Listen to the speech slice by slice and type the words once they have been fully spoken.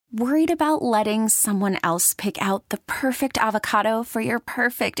Worried about letting someone else pick out the perfect avocado for your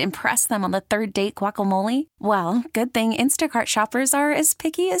perfect impress them on the third date guacamole? Well, good thing Instacart shoppers are as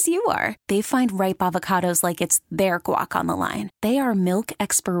picky as you are. They find ripe avocados like it's their guac on the line. They are milk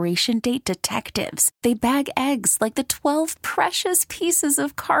expiration date detectives. They bag eggs like the 12 precious pieces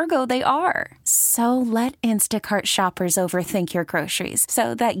of cargo they are. So let Instacart shoppers overthink your groceries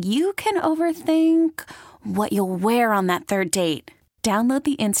so that you can overthink what you'll wear on that third date. Download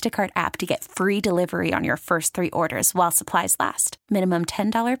the Instacart app to get free delivery on your first 3 orders while supplies last. Minimum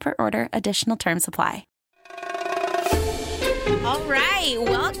 $10 per order. Additional terms apply. All right.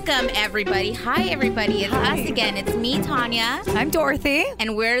 Welcome, everybody. Hi, everybody. It's us again. It's me, Tanya. I'm Dorothy.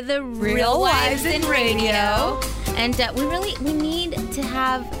 And we're the Real Wives in Radio. And we need to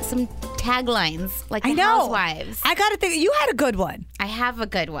have some taglines like the Housewives. I got to think. You had a good one. I have a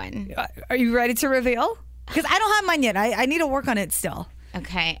good one. Are you ready to reveal? Because I don't have mine yet. I need to work on it still.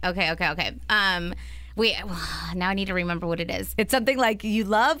 Okay. Now I need to remember what it is. It's something like you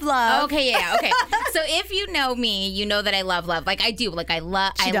love. Okay, yeah, okay. So if you know me, you know that I love. Like I do. Like I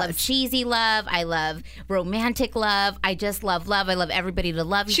love cheesy love. I love romantic love. I just love. I love everybody to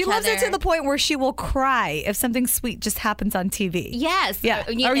love each other. She loves it to the point where she will cry if something sweet just happens on TV. Yes. Yeah.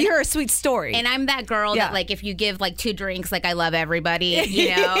 Or you hear a sweet story. And I'm that girl that like if you give like 2 drinks, like I love everybody,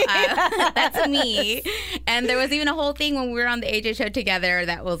 you know. That's me. And there was even a whole thing when we were on the AJ show together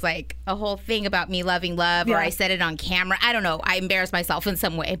that was like a whole thing about me loving love, or I said it on camera. I don't know. I embarrassed myself in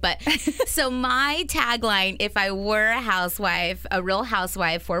some way. But so my tagline, if I were a housewife, a real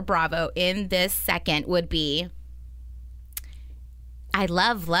housewife for Bravo in this second would be, I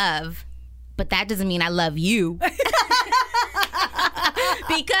love, but that doesn't mean I love you.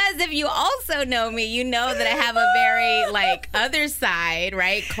 Because if you also know me, you know that I have a very like other side,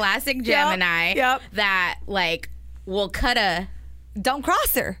 right? Classic Gemini that like will cut a... Don't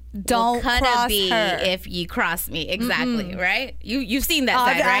cross her. Don't cross her. If you cross me. Exactly, right? You've seen that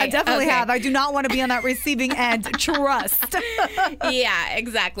side, right? I definitely have. I do not want to be on that receiving end. Trust. Yeah,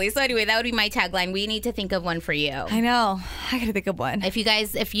 exactly. So anyway, that would be my tagline. We need to think of one for you. I know. I got to think of one.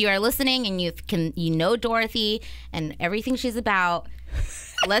 If you are listening and you know Dorothy and everything she's about,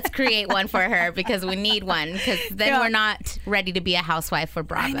 let's create one for her because we need one because then we're not ready to be a housewife for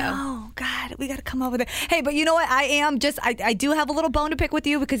Bravo. I know. God, we got to come up with it. Hey, but you know what? I do have a little bone to pick with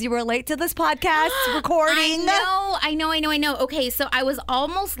you because you were late to this podcast recording. I know. Okay, so I was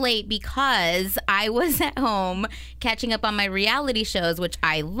almost late because I was at home catching up on my reality shows, which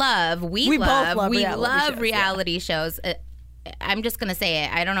I love. We both love reality shows. I'm just going to say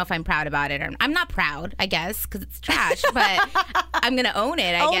it. I don't know if I'm proud about it. I'm not proud, I guess, because it's trash, but I'm going to own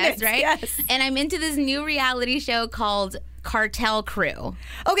it, I guess, right? Yes. And I'm into this new reality show called Cartel Crew.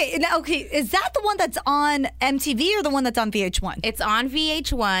 Okay, is that the one that's on MTV or the one that's on VH1? It's on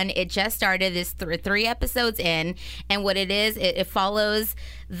VH1. It just started. This 3 episodes in, and what it is, it follows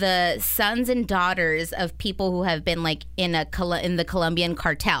the sons and daughters of people who have been like in the Colombian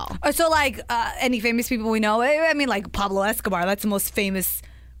cartel. So like any famous people we know? I mean, like Pablo Escobar. That's the most famous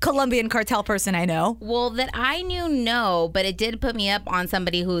Colombian cartel person I know. Well, that I knew, no, but it did put me up on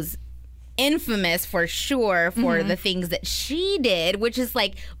somebody who's infamous for sure for the things that she did, which is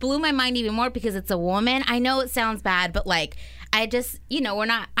like blew my mind even more because it's a woman. I know it sounds bad, but like I just,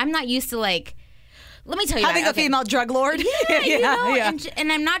 I'm not used to like, let me tell you having a female drug lord. Yeah.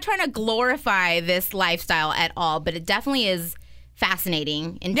 And I'm not trying to glorify this lifestyle at all, but it definitely is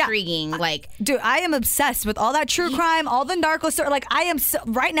fascinating, intriguing. Like, dude, I am obsessed with all that true crime, all the narco story. Like, I am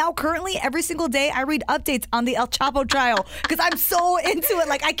right now, currently, every single day, I read updates on the El Chapo trial because I'm so into it.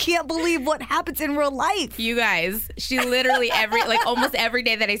 Like, I can't believe what happens in real life. You guys, she literally almost every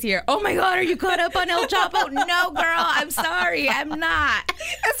day that I see her, oh my God, are you caught up on El Chapo? No, girl, I'm sorry, I'm not.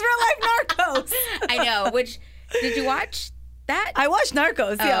 It's real life Narcos. I know. Which did you watch? That? I watched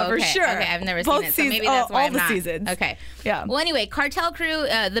Narcos, for sure. Okay, I've never seen it, so maybe that's why I'm not. All the seasons. Okay. Yeah. Well, anyway, Cartel Crew,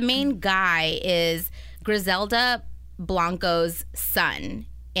 the main guy is Griselda Blanco's son,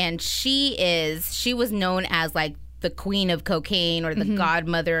 and she was known as like the queen of cocaine or the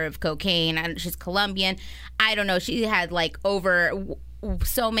godmother of cocaine, and she's Colombian. I don't know. She had like over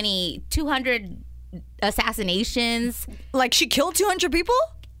so many 200 assassinations. Like she killed 200 people?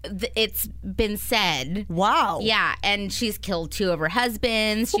 It's been said. Wow. Yeah, and she's killed 2 of her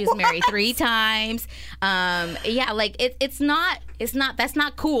husbands. She was married 3 times. Yeah, like that's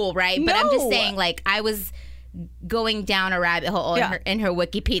not cool, right? But I'm just saying, like, going down a rabbit hole in her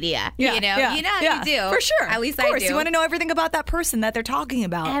Wikipedia. You know how you do. For sure. At least of course, I do. You want to know everything about that person that they're talking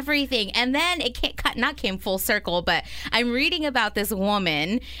about. Everything. And then it came full circle, but I'm reading about this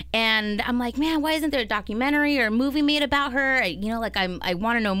woman and I'm like, man, why isn't there a documentary or a movie made about her? I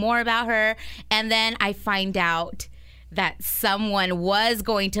want to know more about her. And then I find out that someone was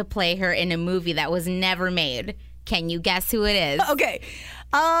going to play her in a movie that was never made. Can you guess who it is? Okay.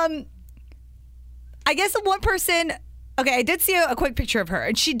 I guess the one person. Okay, I did see a quick picture of her,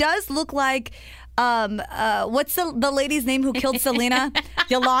 and she does look like. What's the lady's name who killed Selena?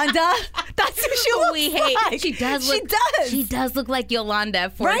 Yolanda. That's who she looks like. She does. She does look like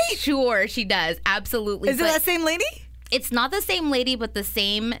Yolanda for sure. She does absolutely. Is it that same lady? It's not the same lady, but the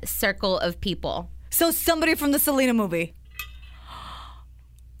same circle of people. So somebody from the Selena movie.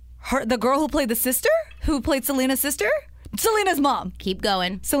 The girl who played the sister, who played Selena's sister, Selena's mom. Keep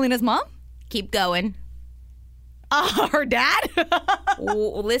going. Selena's mom. Keep going. Her dad?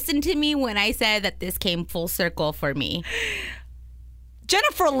 Listen to me when I said that this came full circle for me.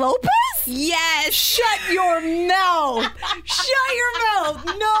 Jennifer Lopez? Yes. Shut your mouth. Shut your mouth.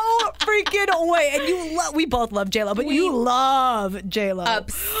 No freaking way. And we both love J-Lo, but you love J-Lo.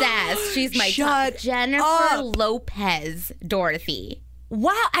 Obsessed. She's my top. Jennifer Lopez, Dorothy.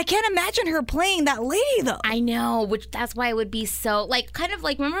 Wow, I can't imagine her playing that lady though. I know, that's why it would be so kind of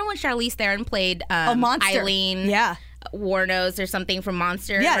like remember when Charlize Theron played Monster. Eileen Wuornos or something from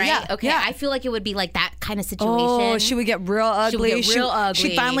Monster, right? Yeah, okay, yeah. I feel like it would be like that kind of situation. Oh, she would get real ugly.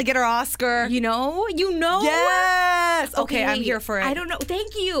 She'd finally get her Oscar. You know? Yes. Okay, I'm here for it. I don't know.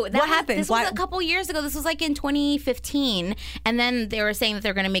 Thank you. What happened? This was a couple years ago. This was like in 2015. And then they were saying that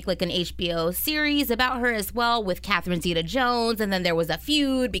they're going to make like an HBO series about her as well with Catherine Zeta-Jones. And then there was a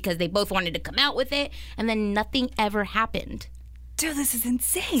feud because they both wanted to come out with it. And then nothing ever happened. Dude, this is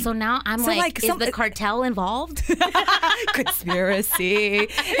insane. So now I'm is the cartel involved? Conspiracy.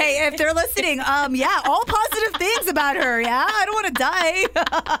 Hey, if they're listening, all positive things about her. Yeah, I don't want to die.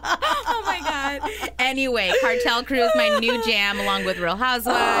 Oh my God. Anyway, Cartel Crew is my new jam, along with Real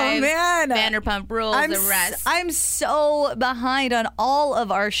Housewives. Oh man, Vanderpump Rules, the rest. I'm so behind on all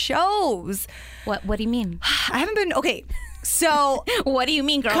of our shows. What do you mean? I haven't been okay. So what do you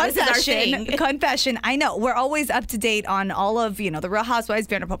mean, girl? This is our thing. Confession. I know we're always up to date on all of the Real Housewives,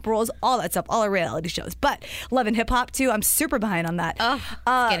 Vanderpump Rules, all that stuff, all our reality shows. But Love and Hip Hop too. I'm super behind on that. Oh,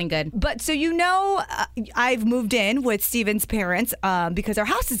 it's getting good. But so I've moved in with Steven's parents because our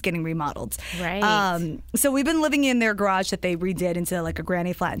house is getting remodeled. Right. So we've been living in their garage that they redid into like a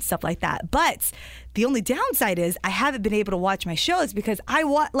granny flat and stuff like that. But the only downside is I haven't been able to watch my shows because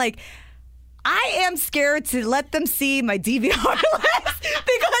I am scared to let them see my DVR list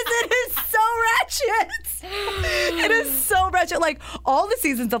because it is so ratchet. It is so ratchet. Like all the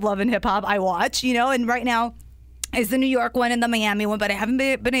seasons of Love and Hip Hop I watch, and right now is the New York one and the Miami one, but I haven't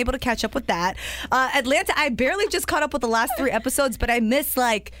been able to catch up with that. Atlanta, I barely just caught up with the last 3 episodes, but I missed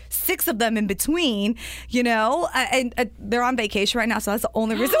like 6 of them in between, and they're on vacation right now, so that's the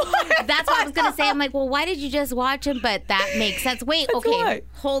only reason why. That's what I was going to say. I'm like, well, why did you just watch them? But that makes sense. Wait, that's okay, why.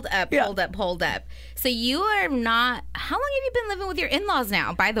 Hold up. So you are not, how long have you been living with your in-laws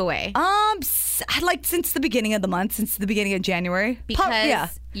now, by the way? Since the beginning of the month, since the beginning of January.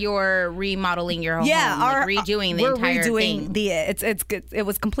 Because you're remodeling your home, redoing the entire thing. It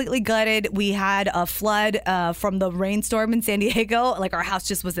was completely gutted. We had a flood from the rainstorm in San Diego. Like our house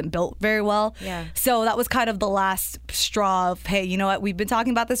just wasn't built very well. Yeah. So that was kind of the last straw of, hey, you know what? We've been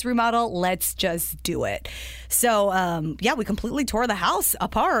talking about this remodel. Let's just do it. So we completely tore the house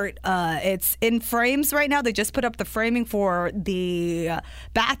apart. It's in frames right now. They just put up the framing for the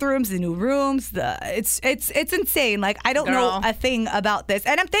bathrooms, the new rooms. It's insane. Like I don't know a thing about this,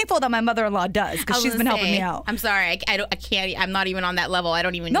 and I'm thankful that my mother-in-law does because she's been helping me out. I'm sorry, I can't. I'm not even on that level. I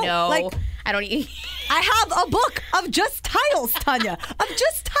don't even know. I don't. I have a book of just tiles, Tanya. Of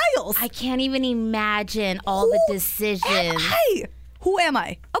just tiles. I can't even imagine all the decisions. Who am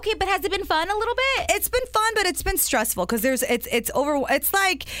I? Okay, but has it been fun a little bit? It's been fun, but it's been stressful because it's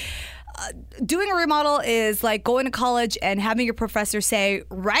like doing a remodel is like going to college and having your professor say,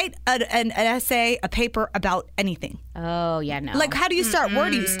 write an essay, a paper about anything. Oh, yeah, no. Like, how do you start?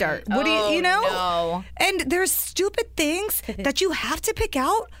 Where do you start? What do you know? No. And there's stupid things that you have to pick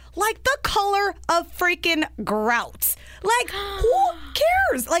out, like the color of freaking grout. Like, who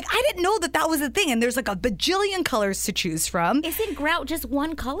cares? Like, I didn't know that was a thing. And there's like a bajillion colors to choose from. Isn't grout just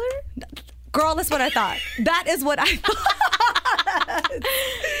one color? Girl, that's what I thought. That is what I thought.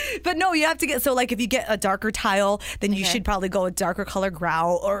 But But no, you have to get, so like if you get a darker tile, then you should probably go a darker color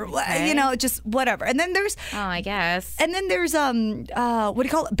grout or, you know, just whatever. And then there's, I guess. and then there's, what do you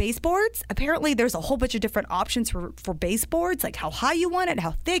call it? Baseboards. Apparently there's a whole bunch of different options for baseboards, like how high you want it,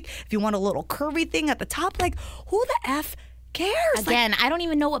 how thick, if you want a little curvy thing at the top, like who the F cares? Again, I don't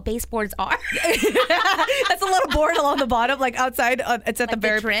even know what baseboards are. That's a little board along the bottom, like outside. It's at the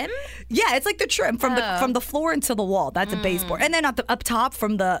very trim. Yeah, it's like the trim from the floor into the wall. That's a baseboard, and then up top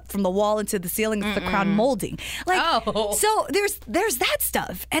from the wall into the ceiling, it's the crown molding. Like, so there's that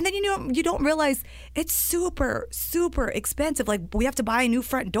stuff, and then you don't realize it's super expensive. Like we have to buy a new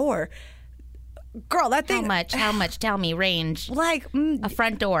front door. Girl, that thing. How much? Tell me, range. Like a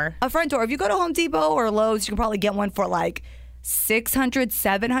front door. A front door. If you go to Home Depot or Lowe's, you can probably get one for like $600,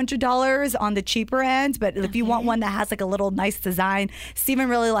 $700 on the cheaper end. But if you want one that has like a little nice design, Steven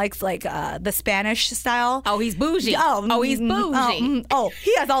really likes like the Spanish style. Oh, he's bougie. He's bougie.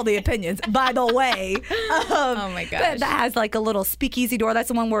 He has all the opinions, by the way. Oh my gosh. That has like a little speakeasy door. That's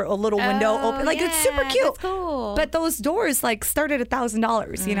the one where a little window open. Like it's super cute. That's cool. But those doors like start at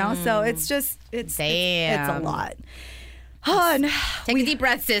 $1,000, you know? So it's just, it's a lot. Take a deep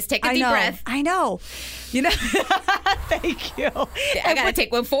breath, sis. Take a deep breath. I know. You know, thank you. I gotta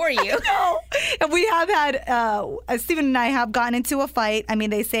take one for you. No, and we have had Steven and I have gotten into a fight. I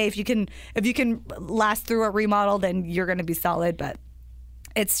mean, they say if you can last through a remodel, then you're going to be solid. But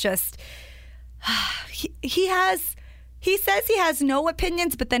it's just he says he has no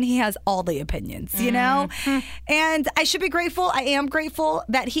opinions, but then he has all the opinions, you know? And I should be grateful. I am grateful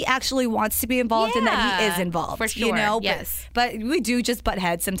that he actually wants to be involved and that he is involved. For sure. You know? Yes. But we do just butt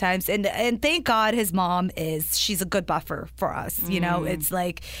heads sometimes. And thank God his mom she's a good buffer for us. You know, it's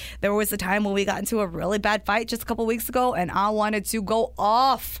like there was a time when we got into a really bad fight just a couple weeks ago and I wanted to go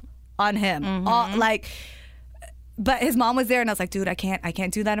off on him. But his mom was there, and I was like, "Dude, I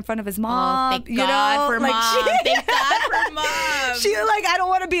can't do that in front of his mom." Thank God for mom. Thank God for mom. She like, I don't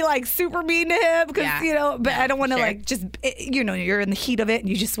want to be like super mean to him because but I don't want to like just you're in the heat of it and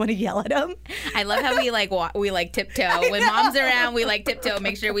you just want to yell at him. I love how we like tiptoe when mom's around. We like tiptoe,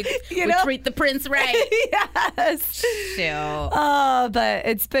 make sure we treat the prince right. Yes. Chill. But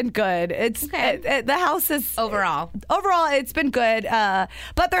it's been good. It's the house is overall it's been good.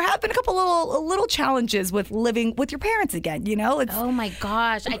 But there have been a couple little challenges with living with your parents again, you know? Oh my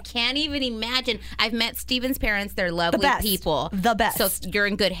gosh, I can't even imagine. I've met Steven's parents. They're lovely people. The best. So you're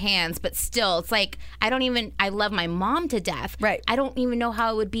in good hands, but still, it's like, I love my mom to death. Right. I don't even know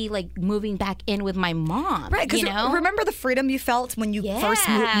how it would be like moving back in with my mom. Right, because remember the freedom you felt when you first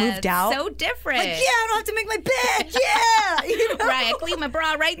moved out? So different. Like, I don't have to make my bed. Yeah. You know? Right, I clean my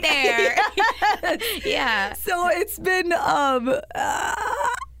bra right there. Yeah. So it's been,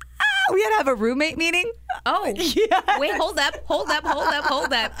 we had to have a roommate meeting. Oh, yeah. Wait, hold up.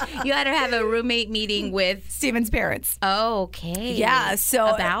 You had to have a roommate meeting with Steven's parents. Oh, okay. Yeah.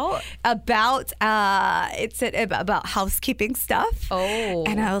 So about it's about housekeeping stuff. Oh,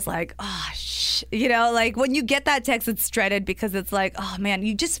 and I was like, like when you get that text, it's dreaded because it's like, oh man,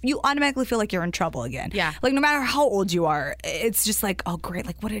 you automatically feel like you're in trouble again. Yeah. Like no matter how old you are, it's just like, oh great,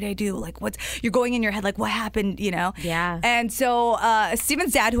 like what did I do? Like you're going in your head, like what happened? You know? Yeah. And so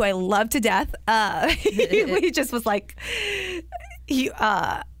Steven's dad, who I love to death, he just was like,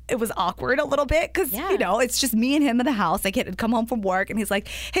 it was awkward a little bit because, it's just me and him in the house. Like, he had come home from work and he's like,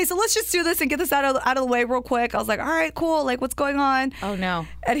 hey, so let's just do this and get this out of the way real quick. I was like, all right, cool. Like, what's going on? Oh, no.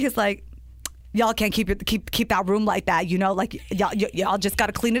 And he's like, y'all can't keep that room like that, you know? Like, y'all just got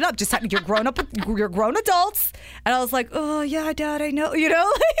to clean it up. Just you're grown adults. And I was like, oh, yeah, Dad, I know, you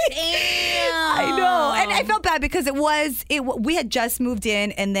know? Damn. I know. And I felt bad because we had just moved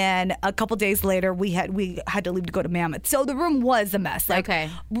in and then a couple days later we had to leave to go to Mammoth. So the room was a mess. Like,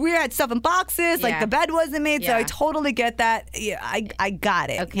 we had stuff in boxes, like the bed wasn't made. So I totally get that. Yeah, I got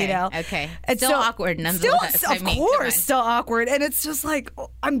it, okay. You know? Okay. And still awkward nonetheless. Still awkward. And it's just like,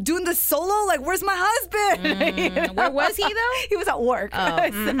 I'm doing this solo, like, where's my husband? You know? Where was he though? He was at work.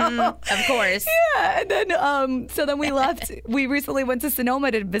 Oh, of course. Yeah, and then so then we left. We recently went to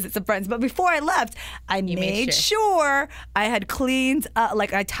Sonoma to visit some friends. But before I left, I made sure I had cleaned.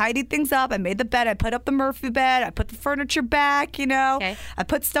 Like I tidied things up. I made the bed. I put up the Murphy bed. I put the furniture back. You know, I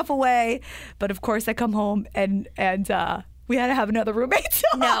put stuff away. But of course, I come home and we had to have another roommate.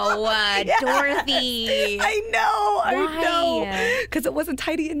 No, Dorothy. I know. Because it wasn't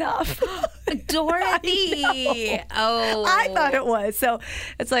tidy enough. Dorothy. Oh. I thought it was. So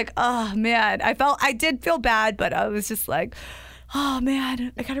it's like, oh, man. I did feel bad, but I was just like, oh,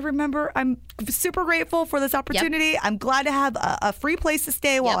 man, I got to remember I'm super grateful for this opportunity. Yep. I'm glad to have a free place to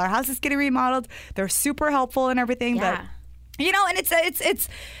stay while our house is getting remodeled. They're super helpful and everything. Yeah. But, you know, and it's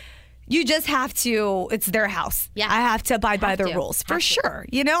You just have to, it's their house. Yeah. I have to abide by Have their to. rules for Have to. sure.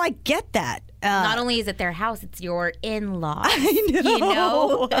 You know, I get that. Not only is it their house, it's your in-laws. I know. You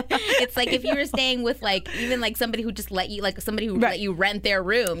know, it's like if you were staying with like even like somebody who just let you, like somebody who let you rent their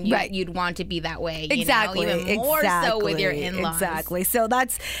room, you'd want to be that way. You Exactly. know? Even more so with your in-laws. Exactly. So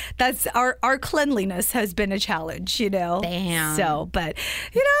that's our cleanliness has been a challenge. You know. Damn. So, but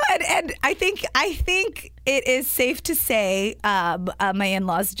you know, and I think it is safe to say my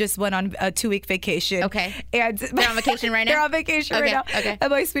in-laws just went on a 2-week vacation. Okay. And They're on vacation right now? They're on vacation right now. Okay.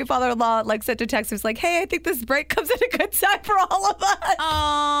 And my sweet father-in-law like sent a text. He was like, hey, I think this break comes at a good time for all of us.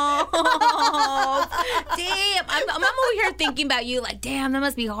 Oh, damn. I'm over here thinking about you like, damn, that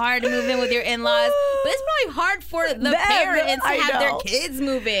must be hard to move in with your in-laws. But it's probably hard for the parents to have their kids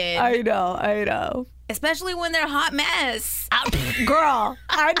move in. I know. Especially when they're a hot mess. Girl,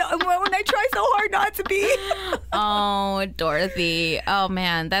 I know when I try so hard not to be. Oh, Dorothy. Oh,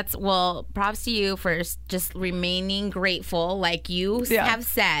 man. Props to you for just remaining grateful. Like you have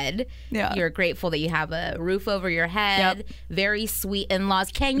said, you're grateful that you have a roof over your head. Yep. Very sweet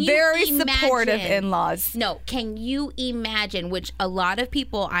in-laws. Can you Very imagine? Supportive in-laws. No, can you imagine, which a lot of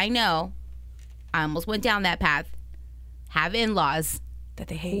people I know, I almost went down that path, have in-laws that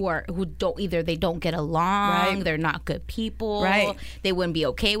they hate, who don't get along, they're not good people, they wouldn't be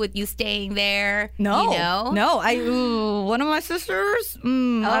okay with you staying there. No, you know? No, one of my sisters,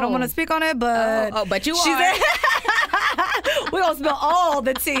 I don't want to speak on it, but but you are. We don't spill all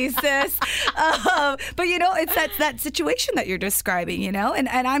the tea, sis. But you know, it's that situation that you're describing, you know, and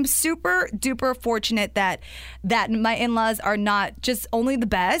I'm super duper fortunate that my in-laws are not just only the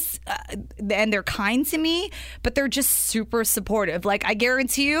best and they're kind to me, but they're just super supportive. Like I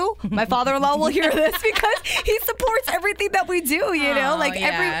guarantee you, my father-in-law will hear this because he supports everything that we do. You know, like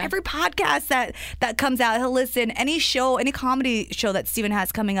every podcast that comes out, he'll listen. Any show, any comedy show that Steven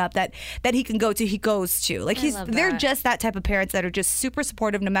has coming up that he can go to, he goes to. Like they're just that type of parents that are just super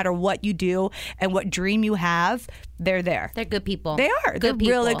supportive no matter what you do and what dream you have. They're there. They're good people. They are. They're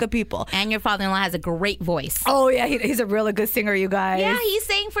really good people. And your father-in-law has a great voice. Oh yeah, he's a really good singer, you guys. Yeah, he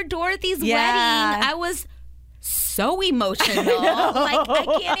sang for Dorothy's wedding. I was so emotional. Like I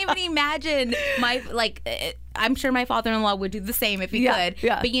can't even imagine I'm sure my father-in-law would do the same if he could.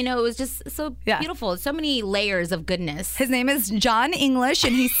 Yeah. But you know, it was just so beautiful. So many layers of goodness. His name is John English,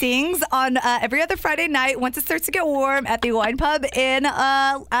 and he sings on every other Friday night once it starts to get warm at the Wine Pub in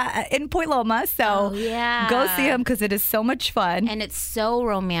Point Loma. So go see him because it is so much fun. And it's so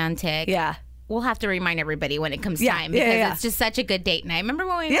romantic. Yeah. We'll have to remind everybody when it comes time because it's just such a good date night. Remember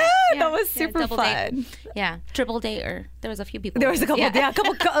when we went? That was super fun. Date. Yeah, triple date, or there was a few people. There was a couple. It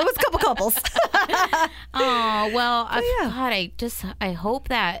was a couple couples. Oh well, God, I hope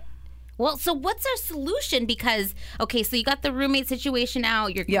that. Well, so what's our solution? Because so you got the roommate situation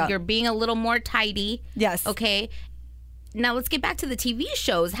out. You're being a little more tidy. Yes. Okay. Now let's get back to the TV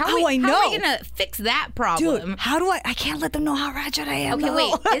shows. How are we going to fix that problem? Dude, how do I can't let them know how ratchet I am. Okay,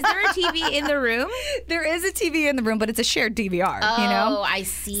 wait. Is there a TV in the room? There is a TV in the room, but it's a shared DVR, you know? Oh, I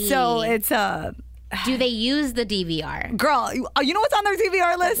see. So it's do they use the DVR? Girl, you know what's on their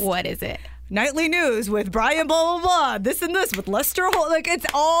DVR list? What is it? Nightly news with Brian blah, blah, blah. This and this with Lester Holt. Like, it's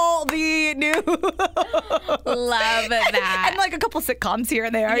all the news. Love that. And like a couple sitcoms here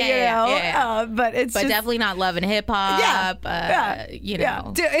and there, you know? Yeah. But it's just, definitely not Love and Hip Hop. You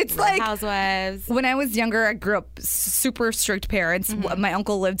know. Dude, it's like Housewives. When I was younger, I grew up super strict parents. Mm-hmm. My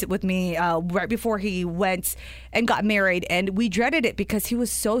uncle lived with me right before he went and got married, and we dreaded it because he was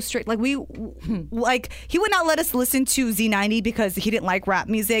so strict. Like he would not let us listen to Z90 because he didn't like rap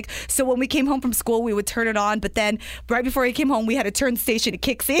music. So when we came home from school, we would turn it on, but then right before he came home, we had to turn the station to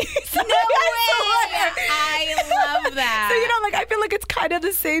Kixie. No way! I love that. So, you know, like, I feel like it's kind of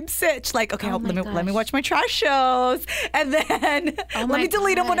the same sitch. Like, okay, let me watch my trash shows, and then let me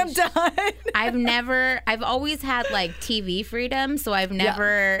delete them when I'm done. I've always had like TV freedom, so I've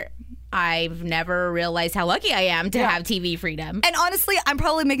never realized how lucky I am to have TV freedom. And honestly, I'm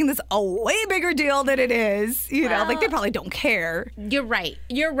probably making this a way bigger deal than it is. You know, like they probably don't care. You're right.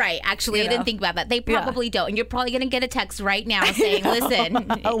 Actually, I didn't think about that. They probably don't. And you're probably going to get a text right now saying, listen.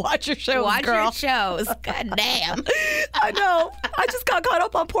 Watch your shows, Watch girl. your shows. God damn. I know. I just got caught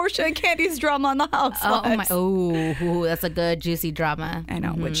up on Portia and Candy's drama on the house. Oh, that's a good, juicy drama. I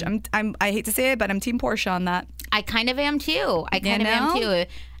know, which I hate to say it, but I'm Team Portia on that. I kind of am too. Am too.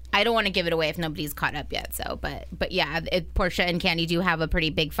 I don't want to give it away if nobody's caught up yet. So, but yeah, Portia and Candy do have a pretty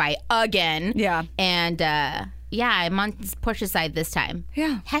big fight again. Yeah. And I'm on Portia's side this time.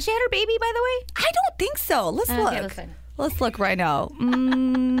 Yeah. Has she had her baby, by the way? I don't think so. Let's look. Let's look right now.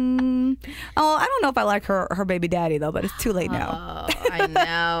 Oh, I don't know if I like her baby daddy though, but it's too late now. Oh,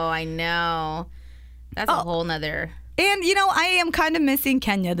 I know. That's a whole nother. And I am kind of missing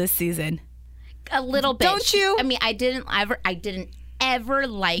Kenya this season. A little bit. Don't you? I mean, I didn't ever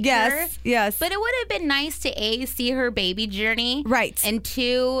like her. Yes. But it would have been nice to A, see her baby journey. Right. And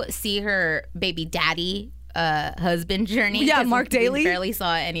 2, see her baby daddy husband journey. Yeah, 'cause Mark Daly. We barely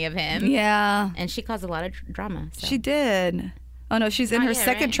saw any of him. Yeah. And she caused a lot of drama. So. She did. Oh no, she's in her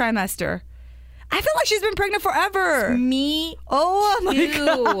second right? trimester. I feel like she's been pregnant forever. Me Oh my too.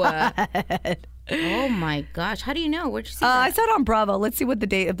 God. Oh my gosh. How do you know? Where'd you see that? I saw it on Bravo. Let's see what the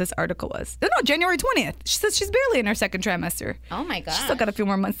date of this article was. No, January 20th. She says she's barely in her second trimester. Oh my gosh. She's still got a few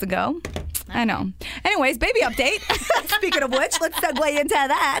more months to go. I know. Anyways, baby update. Speaking of which, let's segue into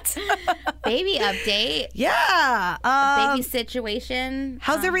that. Baby update. Yeah. Baby situation.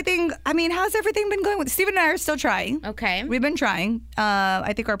 How's everything? How's everything been going? Steven and I are still trying. Okay. We've been trying.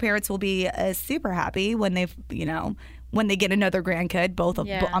 I think our parents will be super happy when when they get another grandkid,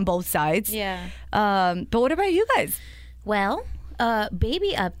 on both sides. Yeah. But what about you guys? Well,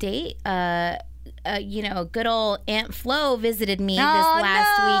 baby update. Good old Aunt Flo visited me this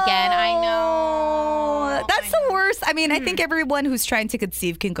last weekend. I know. That's the worst. I think everyone who's trying to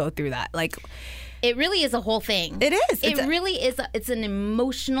conceive can go through that. Like, it really is a whole thing. it is. It really is. It's an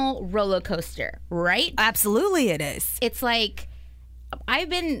emotional roller coaster, right? Absolutely, it is. It's like I've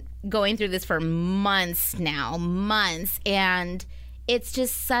been going through this for months now, and it's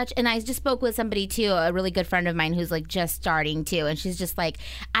just such, and I just spoke with somebody too, a really good friend of mine who's like just starting too, and she's just like,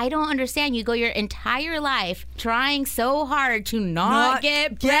 I don't understand. You go your entire life trying so hard to not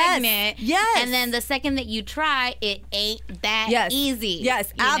get pregnant. Yes. And then the second that you try, it ain't that easy.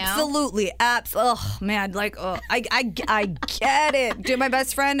 Yes, you know? absolutely. Oh man, I get it. Dude, my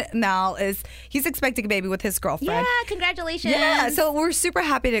best friend Mal he's expecting a baby with his girlfriend. Yeah, congratulations. Yeah, so we're super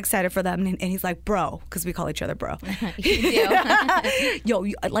happy and excited for them, and he's like, bro, because we call each other bro. You do. Yo,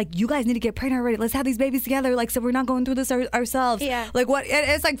 you guys need to get pregnant already. Let's have these babies together, so we're not going through this ourselves. Yeah. Like, what?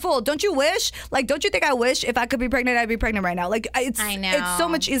 It's like, full. Don't you wish? Like, don't you think I wish if I could be pregnant, I'd be pregnant right now? Like, I know. It's so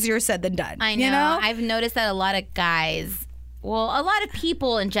much easier said than done. I know. You know? I've noticed that a lot of guys, well, a lot of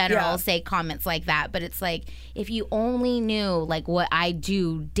people in general say comments like that, but it's like, if you only knew like what I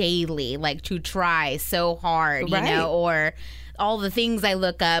do daily, like to try so hard, you know, or all the things I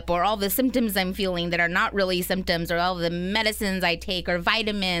look up, or all the symptoms I'm feeling that are not really symptoms, or all the medicines I take, or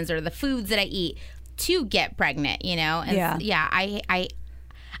vitamins, or the foods that I eat to get pregnant, you know? And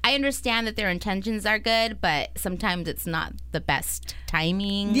I understand that their intentions are good, but sometimes it's not the best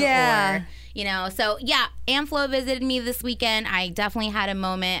timing. Yeah. Or, so yeah, Aunt Flo visited me this weekend. I definitely had a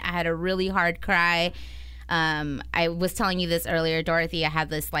moment. I had a really hard cry. I was telling you this earlier, Dorothy. I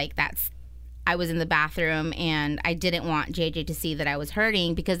had this I was in the bathroom and I didn't want JJ to see that I was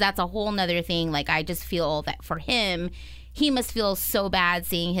hurting, because that's a whole nother thing. Like, I just feel that for him, he must feel so bad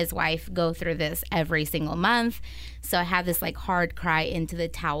seeing his wife go through this every single month. So I had this hard cry into the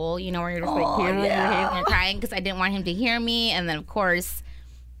towel, where you're just you're crying, because I didn't want him to hear me. And then of course,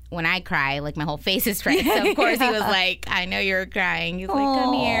 when I cry, my whole face is red. So of course he was like, I know you're crying. He's like,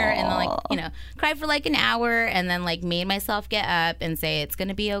 come here. And then cried for an hour, and then made myself get up and say, it's going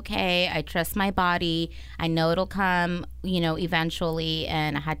to be okay. I trust my body. I know it'll come, eventually.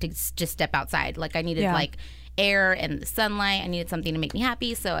 And I had to just step outside. I needed air and the sunlight. I needed something to make me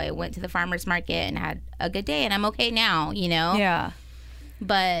happy. So I went to the farmer's market and had a good day, and I'm okay now, Yeah.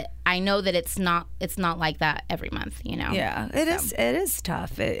 But I know that it's not like that every month, Yeah, it is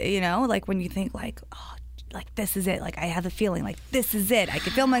tough. When you think this is it. I have the feeling this is it. I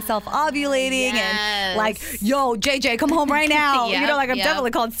can feel myself ovulating and yo, JJ, come home right now. Yep, I'm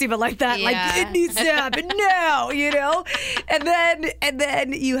definitely called Steven like that. Yeah. It needs to happen now, And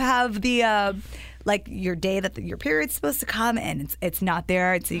then you have the your day that your period's supposed to come, and it's not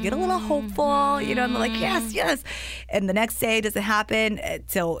there, and so you get a little hopeful, and they're like, yes, and the next day doesn't happen,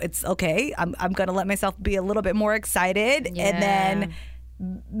 so it's okay. I'm gonna let myself be a little bit more excited, and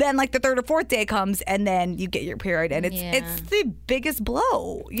then the third or fourth day comes, and then you get your period, and it's the biggest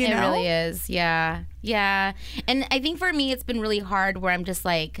blow. It really is, yeah. And I think for me, it's been really hard, where I'm just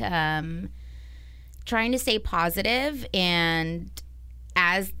trying to stay positive, and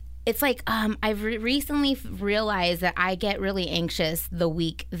as it's I've recently realized that I get really anxious the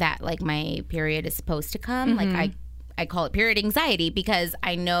week that my period is supposed to come. I call it period anxiety, because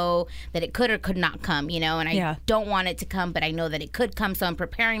I know that it could or could not come, and I don't want it to come, but I know that it could come. So I'm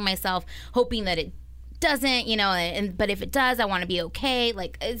preparing myself, hoping that it doesn't, but if it does, I want to be okay.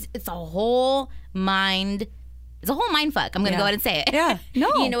 It's a whole mind it's a whole mind fuck. I'm gonna go ahead and say it. Yeah.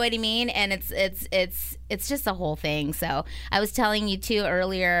 No. You know what I mean? And it's just a whole thing. So I was telling you too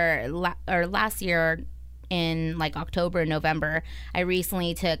earlier or last year in like October, November, I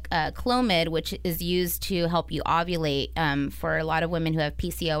recently took Clomid, which is used to help you ovulate for a lot of women who have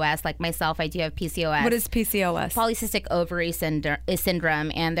PCOS. Like myself, I do have PCOS. What is PCOS? Polycystic ovary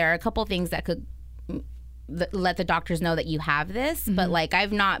syndrome. And there are a couple things that could let the doctors know that you have this. But like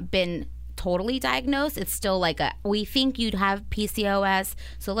I've not been totally diagnosed. It's still like we think you'd have PCOS,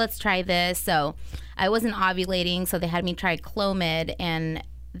 so let's try this. So I wasn't ovulating, so they had me try Clomid, and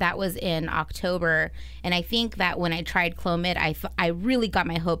that was in October. And I think that when I tried Clomid, I really got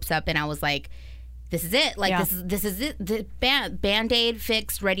my hopes up, and I was like, this is it. Like this is it. The Band-Aid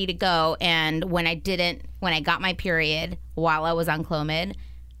fixed, ready to go. And when I got my period while I was on Clomid,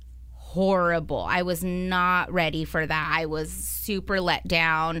 horrible. I was not ready for that. I was super let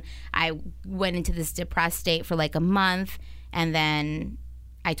down. I went into this depressed state for like a month, and then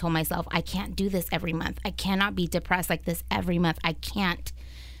I told myself, I can't do this every month. I cannot be depressed like this every month. I can't.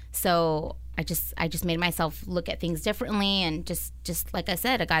 So I just made myself look at things differently, and just like I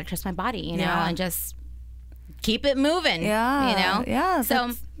said, I gotta trust my body, you know, and just keep it moving. Yeah. You know? Yeah.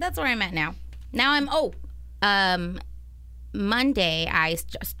 So that's where I'm at now. Now I'm Monday, I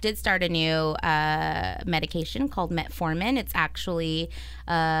did start a new medication called Metformin. It's actually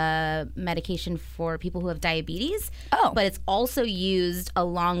a medication for people who have diabetes. Oh. But it's also used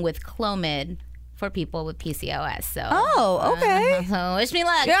along with Clomid for people with PCOS. So. Oh, okay. So wish me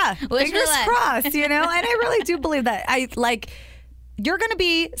luck. Yeah. Wish Fingers me luck. crossed, you know? And I really do believe that. You're going to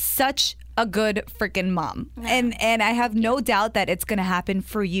be such a good freaking mom. Yeah. And I have no doubt that it's going to happen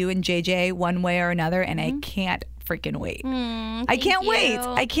for you and JJ one way or another. And I can't freaking wait. I can't wait.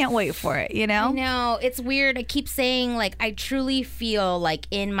 I can't wait for it, you know? I know. It's weird. I keep saying, like, I truly feel like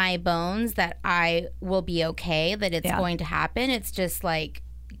in my bones that I will be okay, that it's going to happen. It's just like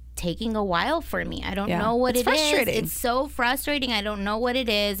taking a while for me. I don't know what it is. It's frustrating. It's so frustrating. I don't know what it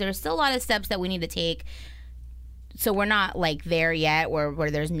is. There's still a lot of steps that we need to take. So we're not like there yet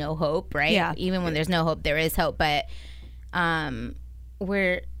where there's no hope, right? Yeah. Even when there's no hope, there is hope. But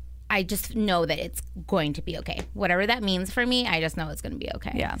I just know that it's going to be okay. Whatever that means for me, I just know it's going to be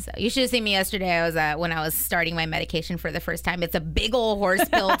okay. Yeah. So you should have seen me yesterday. I was when I was starting my medication for the first time. It's a big old horse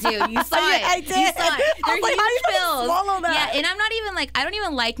pill too. You saw it. I did. You saw it. They're huge pills. Swallow that. Yeah, and I'm not even I don't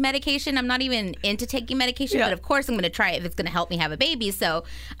even like medication. I'm not even into taking medication. But of course, I'm going to try it if it's going to help me have a baby. So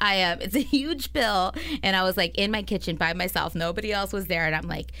it's a huge pill, and I was like in my kitchen by myself. Nobody else was there, and I'm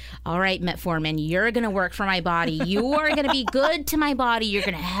like, all right, Metformin, you're going to work for my body. You are going to be good to my body. You're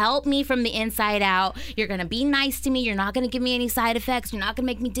going to help me from the inside out. You're going to be nice to me. You're not going to give me any side effects. You're not going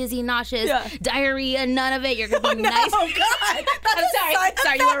to make me dizzy, nauseous, diarrhea, none of it. You're going to be nice. Oh, God. I'm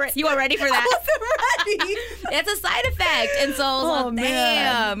sorry. You were ready for that? I wasn't ready. It's a side effect. And so I was like,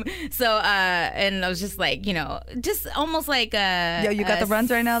 damn. So, and I was just like, you know, just almost like you got the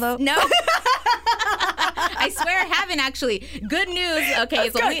runs right now, though? No. I swear I haven't actually. Good news. Okay,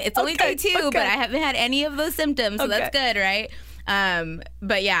 it's only day 2, but I haven't had any of those symptoms, so that's good, right?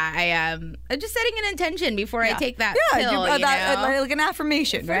 But yeah, I'm just setting an intention before I take that pill. Like an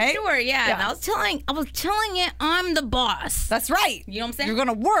affirmation, for right? Sure, yeah. And I was telling it I'm the boss. That's right. You know what I'm saying? You're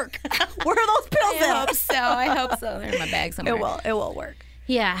gonna work. Where are those pills at? I hope so. They're in my bag somewhere. It will work.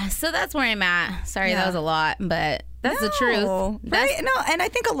 Yeah. So that's where I'm at. Sorry, that was a lot, but that's the truth. Right? No, and I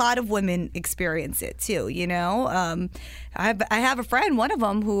think a lot of women experience it too. You know, I have a friend, one of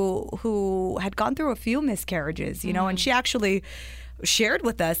them, who had gone through a few miscarriages. You know, and she actually shared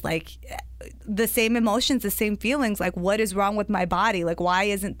with us like the same emotions, the same feelings. Like, what is wrong with my body? Like, why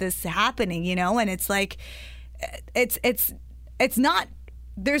isn't this happening? You know, and it's like, it's not.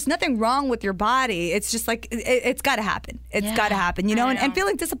 There's nothing wrong with your body. It's just like it's got to happen. It's got to happen, you know? And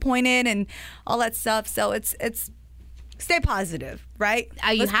feeling disappointed and all that stuff. So it's stay positive, right?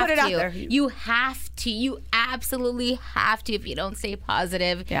 Let's put it out there. You have to. You absolutely have to. If you don't stay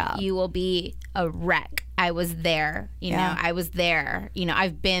positive, you will be a wreck. I was there, you know. I was there. You know,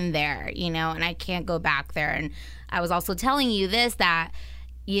 I've been there, you know, and I can't go back there. And I was also telling you this, that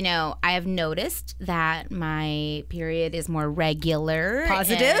you know, I have noticed that my period is more regular.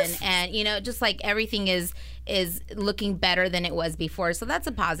 Positive? And you know, just like everything is looking better than it was before. So that's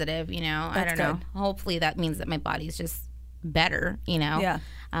a positive, you know. I don't know. Hopefully that means that my body's just better, you know. Yeah.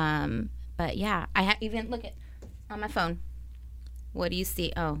 But yeah, I even look at on my phone. What do you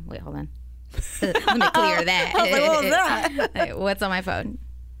see? Oh, wait, hold on. Let me clear that. I was like, what was that? What's on my phone?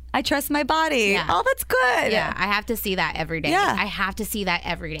 I trust my body. Yeah. Oh, that's good. Yeah, I have to see that every day. Yeah. I have to see that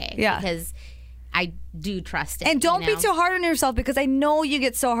every day. Yeah. Because I do trust it. And don't you be know? too hard on yourself, because I know you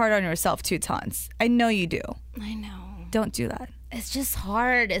get so hard on yourself too, Tons. I know you do. I know. Don't do that. It's just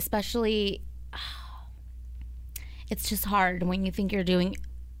hard, especially. It's just hard when you think you're doing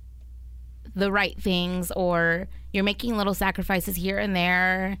the right things, or you're making little sacrifices here and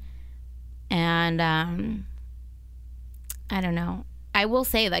there. And I don't know. I will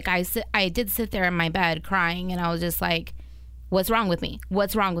say, like, I did sit there in my bed crying, and I was just like, what's wrong with me?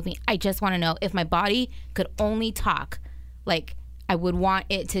 What's wrong with me? I just want to know. If my body could only talk, like, I would want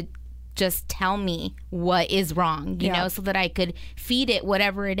it to just tell me what is wrong, you know, so that I could feed it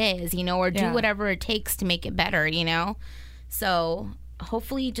whatever it is, you know, or do whatever it takes to make it better, you know? So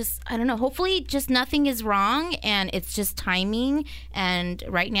hopefully hopefully just nothing is wrong, and it's just timing. And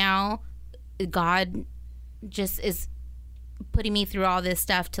right now, God just is putting me through all this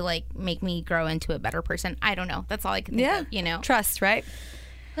stuff to, like, make me grow into a better person. I don't know. That's all I can think of, you know? Trust, right?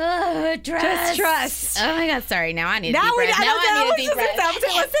 Trust. Just trust. Oh my God, sorry. Now I need a Now deep breath. Now I need a deep breath.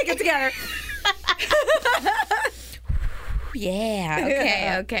 Let's take it together.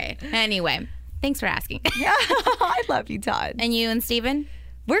 Yeah. Okay. Anyway, thanks for asking. I love you, Todd. And you and Steven?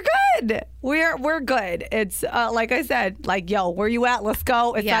 We're good. We're good. It's like I said, like, yo, where you at? Let's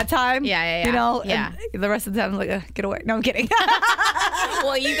go. It's that time. Yeah. You know? Yeah. And the rest of the time, I'm like, get away. No, I'm kidding.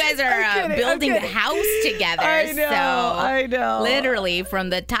 Well, you guys are building a house together. I know. Literally, from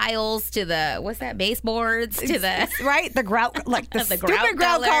the tiles to the, what's that, baseboards to the... Right? The grout, like the stupid grout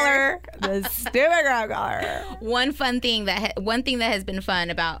grout color. color. The stupid grout color. One thing that has been fun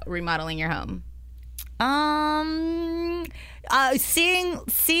about remodeling your home.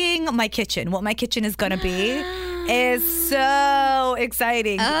 Seeing my kitchen, what my kitchen is gonna be, is so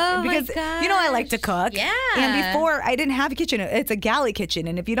exciting. Oh, because my gosh. you know I like to cook. Yeah. And before I didn't have a kitchen. It's a galley kitchen,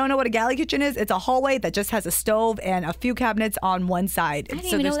 and if you don't know what a galley kitchen is, it's a hallway that just has a stove and a few cabinets on one side. I didn't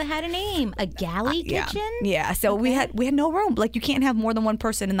even know that had a name. A galley kitchen? Yeah. So we had no room. Like, you can't have more than one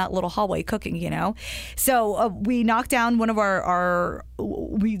person in that little hallway cooking, you know. So we knocked down one of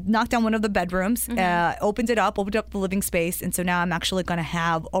one of the bedrooms, opened up the living space, and so now I'm actually going to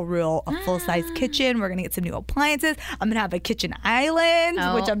have a full-size kitchen. We're going to get some new appliances. I'm going to have a kitchen island,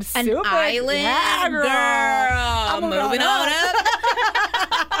 which I'm super... An island? Yeah, girl. Moving on up.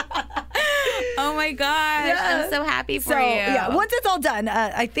 Oh, my gosh. Yeah. I'm so happy for you. Yeah, once it's all done,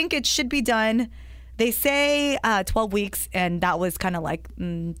 I think it should be done. They say 12 weeks, and that was kind of like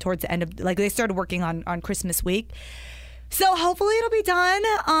towards the end of... Like, they started working on Christmas week. So hopefully it'll be done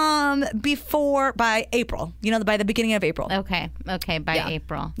by April. You know, by the beginning of April. Okay, by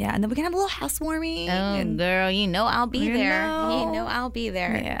April. Yeah, and then we can have a little housewarming. Oh, girl, you know I'll be there. You know I'll be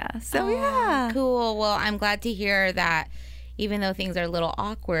there. Yeah, so yeah. Cool. Well, I'm glad to hear that even though things are a little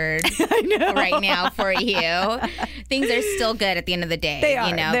awkward right now for you, things are still good at the end of the day. They are.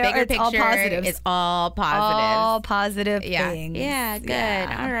 You know, bigger picture, all positives. It's all positive. All positive things. Yeah, good.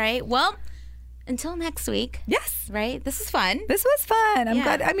 Yeah. All right. Well, until next week. Yes. Right? This is fun. This was fun. I'm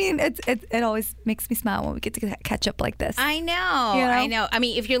glad. I mean, it always makes me smile when we get to catch up like this. I know. You know? I know. I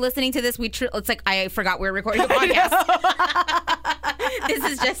mean, if you're listening to this, it's like I forgot we were recording a podcast. This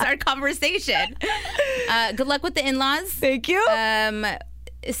is just our conversation. Good luck with the in-laws. Thank you.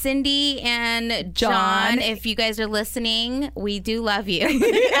 Cindy and John, if you guys are listening, we do love you.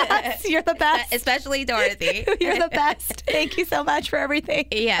 Yes, you're the best. Especially Dorothy. You're the best. Thank you so much for everything.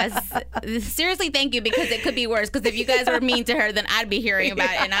 Yes. Seriously, thank you, because it could be worse. Because if you guys were mean to her, then I'd be hearing about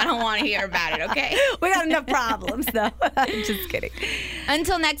it, and I don't want to hear about it, okay? We got enough problems, though. I'm just kidding.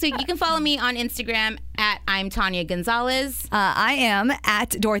 Until next week, you can follow me on Instagram at I'm Tanya Gonzalez. I am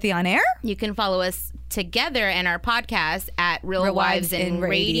at Dorothy on Air. You can follow us together and our podcast at Real Wives in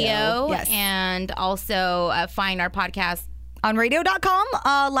Radio. Yes. And also find our podcast on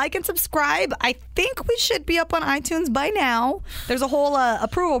radio.com. Like and subscribe. I think we should be up on iTunes by now. There's a whole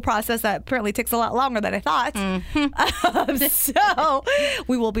approval process that apparently takes a lot longer than I thought. So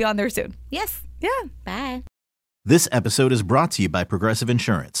we will be on there soon. Yes. Yeah. Bye. This episode is brought to you by Progressive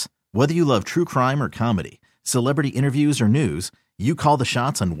Insurance. Whether you love true crime or comedy, celebrity interviews or news, you call the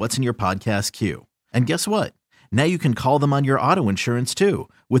shots on what's in your podcast queue. And guess what? Now you can call them on your auto insurance too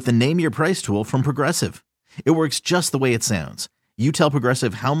with the Name Your Price tool from Progressive. It works just the way it sounds. You tell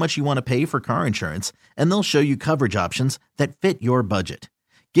Progressive how much you want to pay for car insurance, and they'll show you coverage options that fit your budget.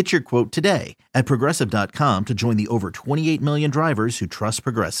 Get your quote today at Progressive.com to join the over 28 million drivers who trust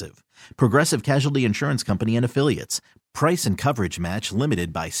Progressive. Progressive Casualty Insurance Company and Affiliates. Price and coverage match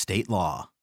limited by state law.